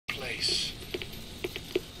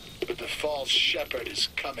false shepherd is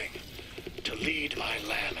coming to lead my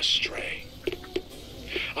lamb astray.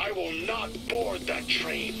 I will not board that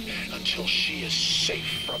train until she is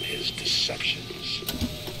safe from his deceptions.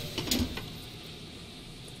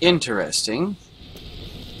 Interesting.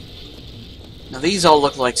 Now these all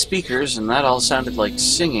look like speakers, and that all sounded like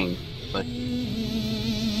singing, but...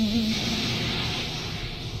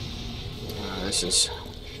 this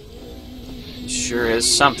sure is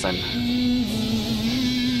something.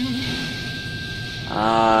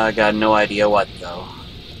 I got no idea what, though.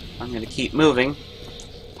 I'm gonna keep moving.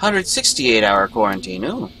 168-hour quarantine,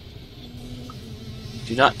 ooh.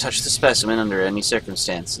 Do not touch the specimen under any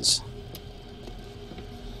circumstances.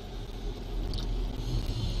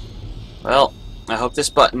 Well, I hope this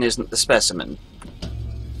button isn't the specimen.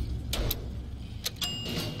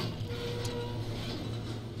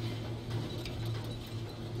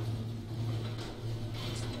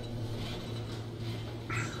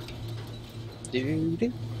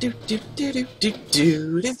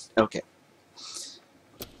 Okay.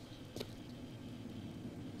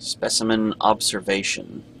 Specimen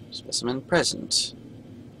observation. Specimen present.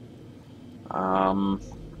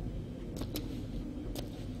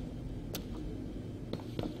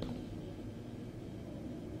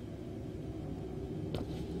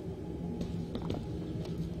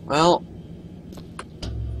 Well,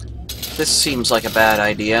 this seems like a bad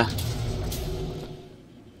idea.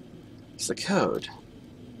 It's the code.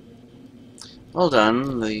 Well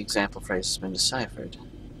done, the example phrase has been deciphered.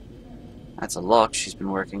 That's a lock she's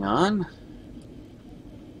been working on.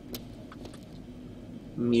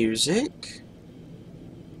 Music.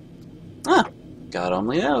 Ah, God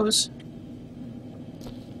only knows.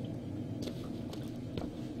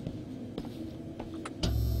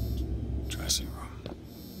 Dressing room.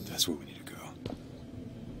 That's where we need to go.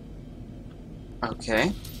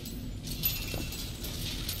 Okay.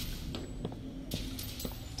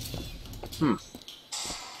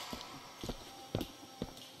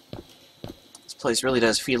 This place really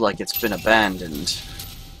does feel like it's been abandoned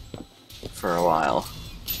for a while.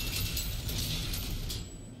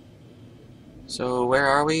 So, where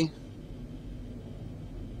are we?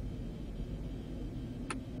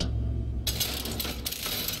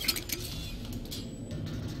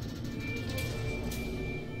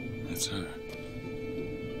 That's her.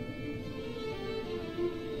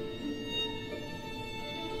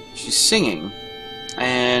 She's singing,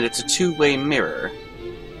 and it's a two-way mirror.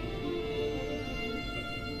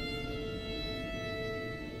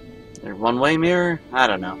 Or one-way mirror? I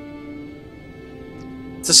don't know.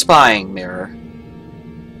 It's a spying mirror.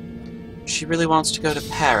 She really wants to go to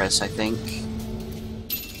Paris, I think.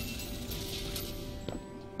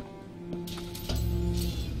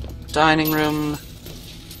 Dining room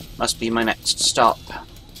must be my next stop.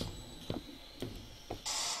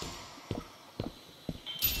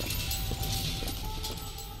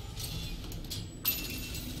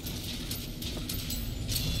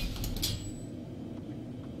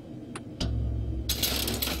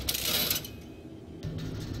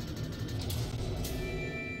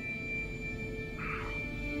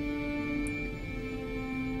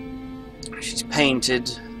 She's painted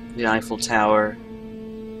the Eiffel Tower.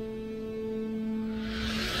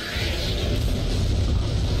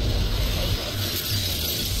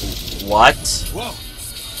 What? Whoa!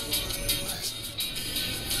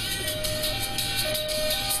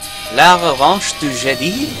 La Revanche du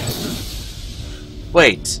Jeudi?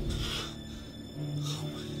 Wait.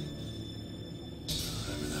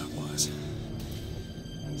 Whatever that was.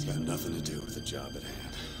 It's got nothing to do with the job at hand.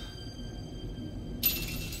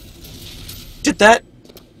 Did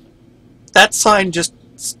that sign just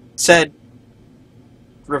said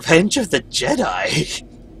Revenge of the Jedi?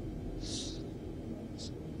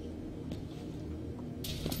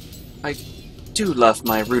 I do love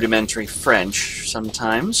my rudimentary French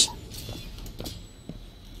sometimes.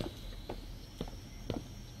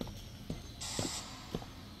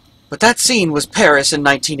 But that scene was Paris in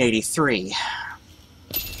 1983.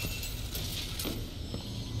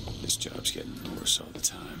 This job's getting worse all the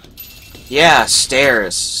time. Yeah,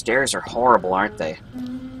 stairs. Stairs are horrible, aren't they?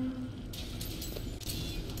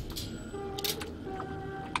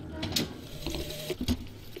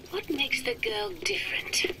 What makes the girl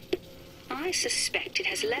different? I suspect it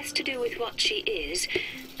has less to do with what she is,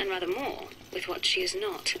 and rather more with what she is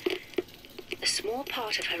not. A small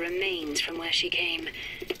part of her remains from where she came.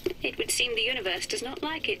 It would seem the universe does not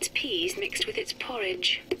like its peas mixed with its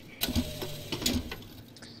porridge.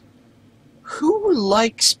 Who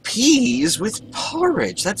likes peas with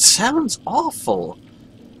porridge? That sounds awful.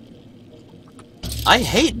 I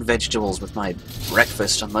hate vegetables with my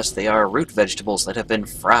breakfast unless they are root vegetables that have been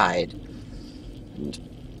fried. and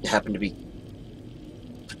happen to be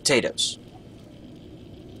potatoes.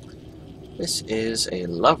 This is a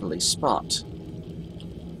lovely spot.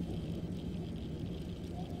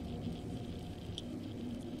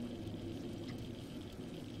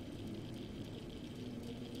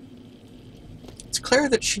 It's clear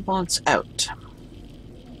that she wants out.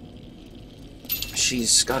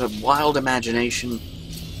 She's got a wild imagination,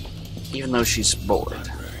 even though she's bored.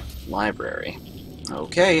 Library.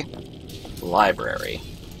 Okay. Library.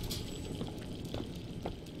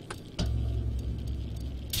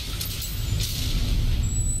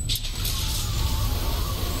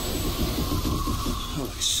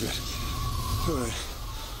 Holy shit. Alright.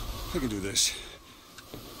 I can do this.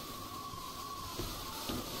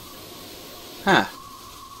 Huh.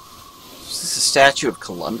 Is this a statue of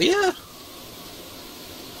Columbia?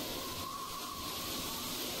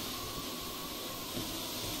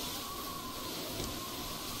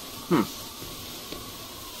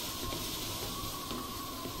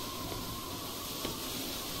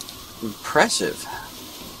 Impressive.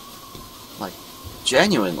 Like,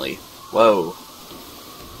 genuinely. Whoa.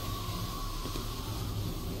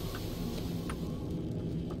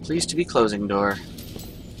 Pleased to be closing door.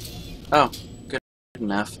 Oh, good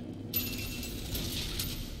enough.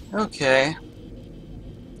 Okay.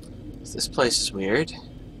 This place is weird.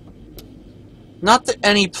 Not that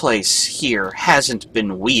any place here hasn't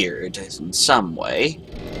been weird in some way.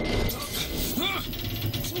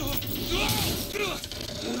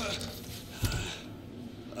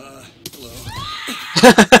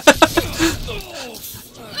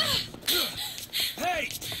 Hey!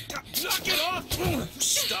 Knock it off!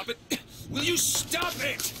 Stop it! Will you stop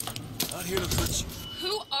it? Not here to hurt you.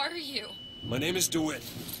 Who are you? My name is DeWitt.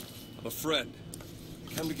 I'm a friend.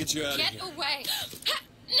 Come to get you out of here. Get away!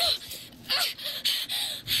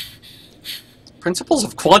 Principles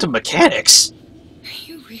of quantum mechanics? Are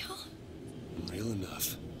you real? Real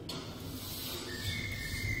enough.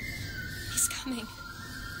 He's coming.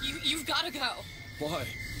 You've gotta go. Why?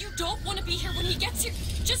 You don't want to be here when he gets here.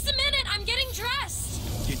 Just a minute, I'm getting dressed.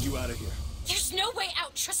 Get you out of here. There's no way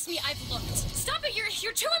out. Trust me, I've looked. Stop it,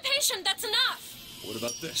 you're too impatient. That's enough. What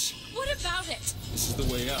about this? What about it? This is the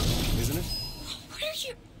way out, isn't it? What are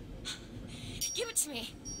you... Give it to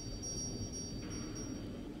me.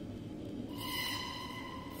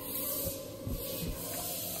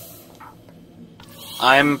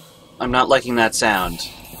 I'm not liking that sound.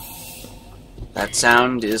 That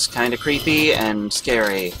sound is kind of creepy and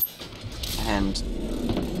scary. And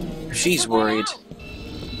she's worried.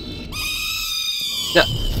 No,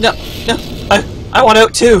 no, no! I want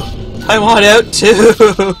out too! I want out too!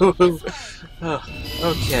 Oh,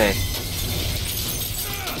 okay.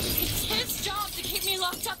 It's his job to keep me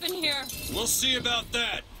locked up in here. We'll see about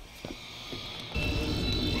that.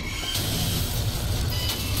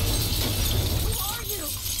 Who are you?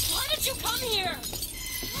 Why did you come here?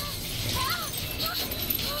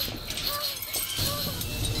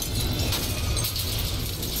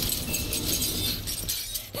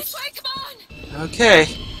 This way, come on! Okay.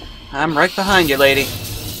 I'm right behind you, lady.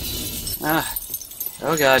 Ah.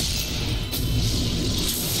 Oh god.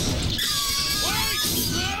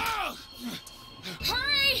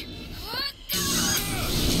 Hurry!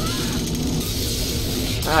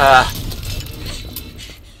 Ah.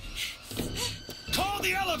 Call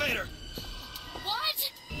the elevator!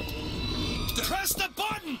 What? Press the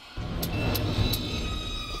button!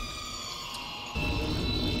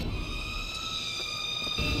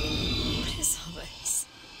 What is all this?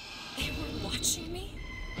 They were watching me?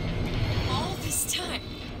 All this time?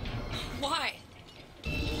 Why?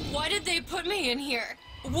 Why did they put me in here?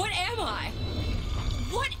 What am I?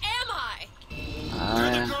 What am I?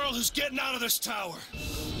 You're the girl who's getting out of this tower.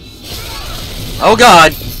 Oh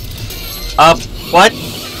god! What?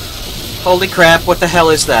 Holy crap, what the hell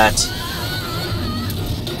is that?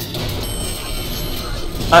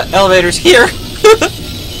 Elevators here!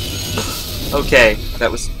 Okay, that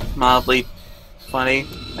was mildly funny,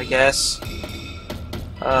 I guess.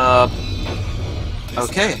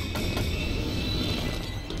 Okay.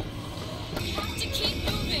 We have to keep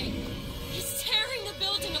moving. He's tearing the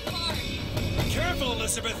building apart. Careful,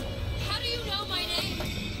 Elizabeth. How do you know my name?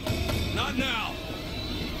 Not now.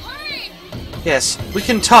 Hurry! Yes, we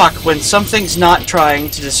can talk when something's not trying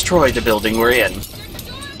to destroy the building we're in. There's a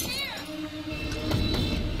door here.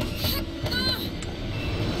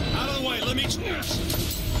 Out of the way, let me... Which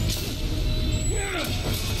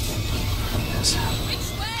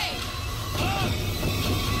way?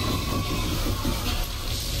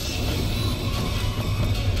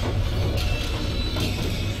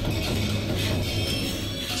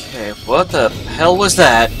 Okay, what the hell was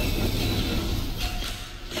that?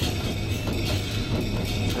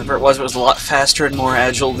 Whatever it was a lot faster and more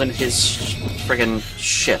agile than his friggin'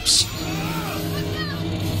 ships.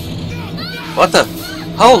 What the?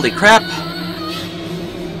 Holy crap!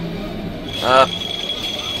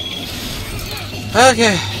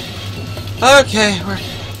 Okay. Okay, we're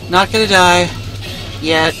not gonna die.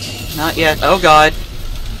 Yet. Not yet. Oh god.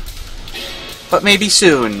 But maybe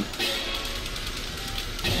soon.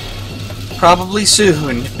 Probably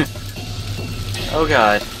soon. Oh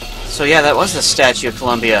god. So yeah, that was the Statue of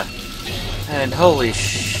Columbia. And holy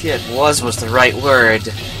shit, was the right word.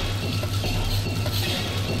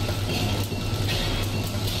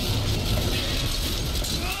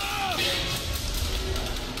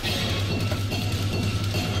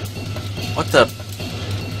 What the?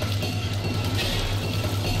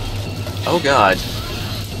 Oh god.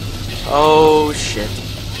 Oh shit.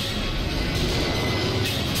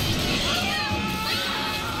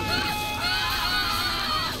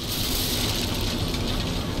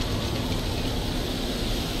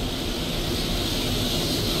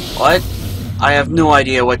 What? I have no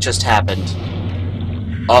idea what just happened.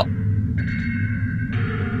 Oh.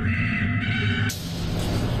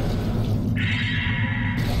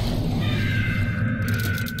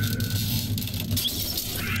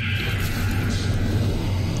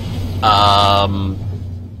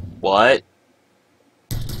 What?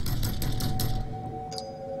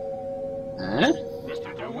 Huh?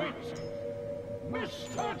 Mr. DeWitt!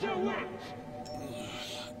 Mr. DeWitt!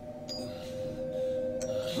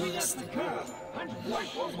 Meet at the curb and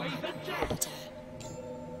wipe away the jet!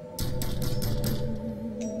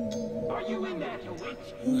 Are you in there, DeWitt?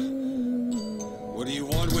 What do you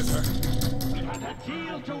want with her? We had a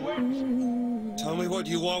deal, DeWitt! Tell me what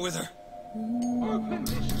you want with her. Open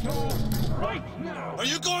this door right now! Are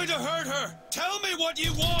you going to hurt her? Tell me what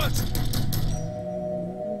you want!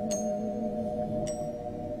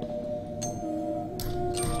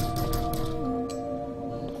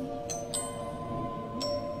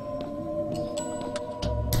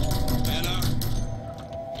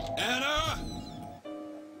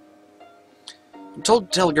 I'm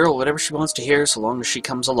told to tell a girl whatever she wants to hear so long as she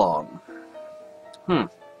comes along.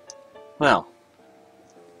 Well.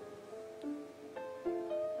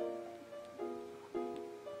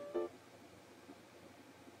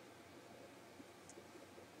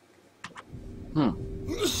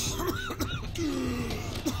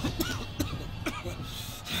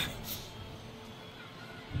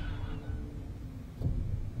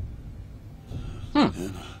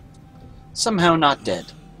 Somehow not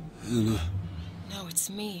dead. No, it's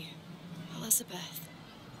me, Elizabeth.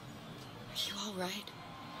 Are you all right?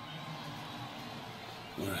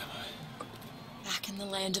 Where am I? Back in the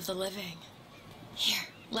land of the living. Here,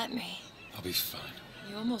 let me. I'll be fine.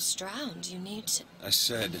 You almost drowned. You need to... I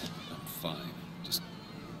said I'm fine. Just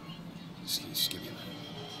give me a minute.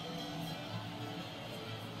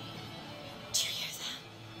 Do you hear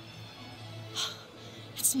that?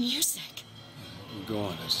 It's music. Go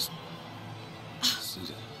on. I just need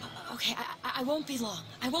to... Okay, I won't be long.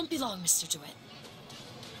 I won't be long, Mr. DeWitt.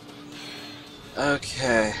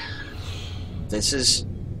 Okay. This is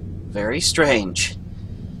very strange.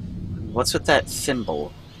 What's with that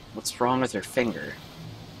thimble? What's wrong with her finger?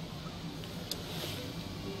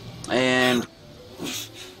 And...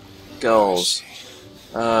 goals.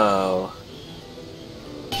 Oh.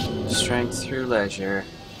 Strength through leisure.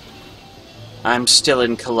 I'm still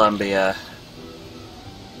in Columbia.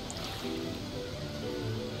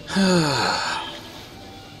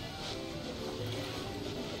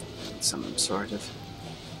 Some sort of...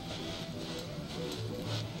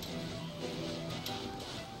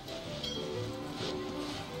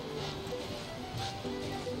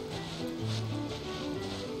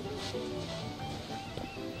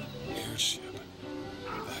 Airship.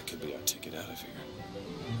 That could be our ticket out of here.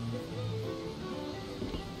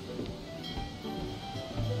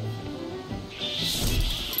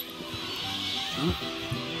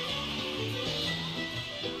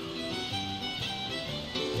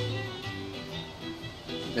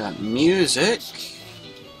 Got music.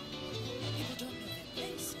 People don't know their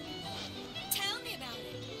place. Tell me about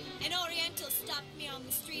it. An Oriental stopped me on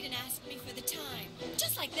the street and asked me for the time.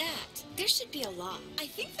 Just like that. There should be a law. I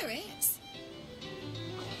think there is.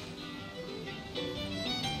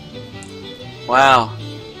 Wow.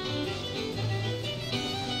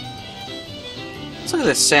 Let's look at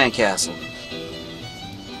this sandcastle.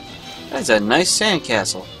 That's a nice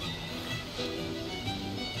sandcastle.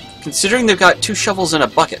 Considering they've got 2 shovels and a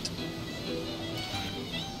bucket.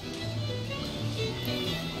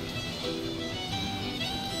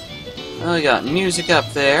 Oh, we got music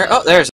up there. Oh, there's